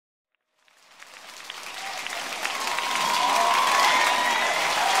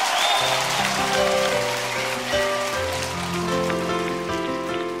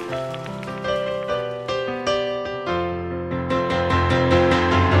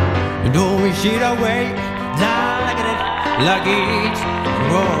wish it away, like it, luggage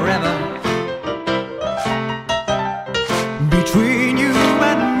forever. Between you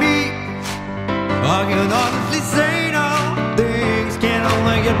and me, I can honestly say no, things can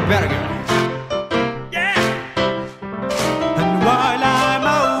only get better, girl. Yeah. And while I'm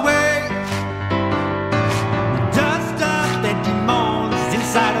away, dust up the demons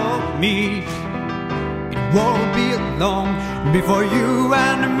inside of me. It won't be long before you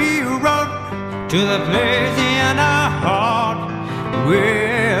and me run to the place in our heart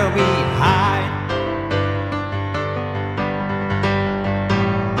where we hide.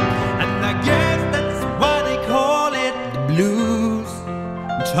 And I guess that's why they call it the blues.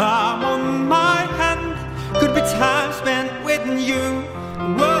 Time on my hand could be time spent with you.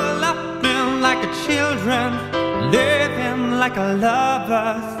 We're laughing like a children, living like a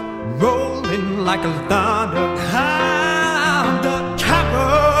lovers, rolling like a thunder.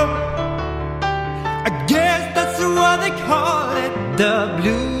 Undercover, I guess that's what they call it, the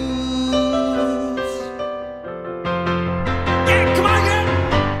blues. Yeah, come on, girl.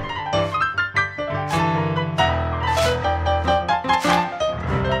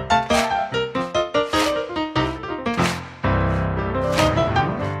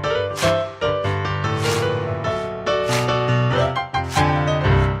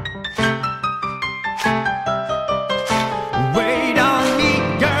 Wait on me,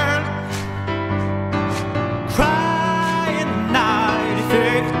 girl. Cry at night if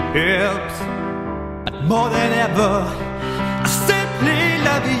it helps. But more than ever, I simply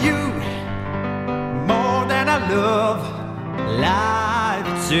love you more than I love life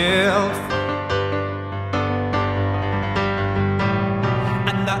itself.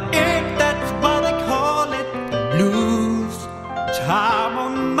 And I think that's why they call it the blues. Time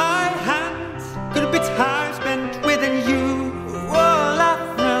on my hands could be time spent within you. Oh,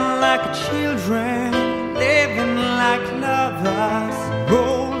 laughing like children, living like lovers,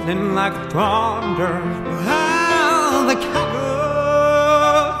 rolling like thunder. How the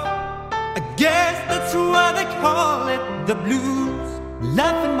covers, I guess that's why they call it the blues.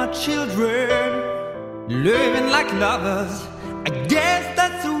 Laughing my children, living like lovers. I guess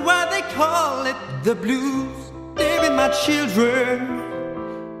that's why they call it the blues. Living my children,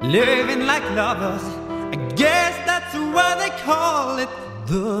 living like lovers. I guess that's why they call it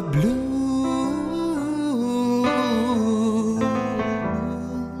the blues.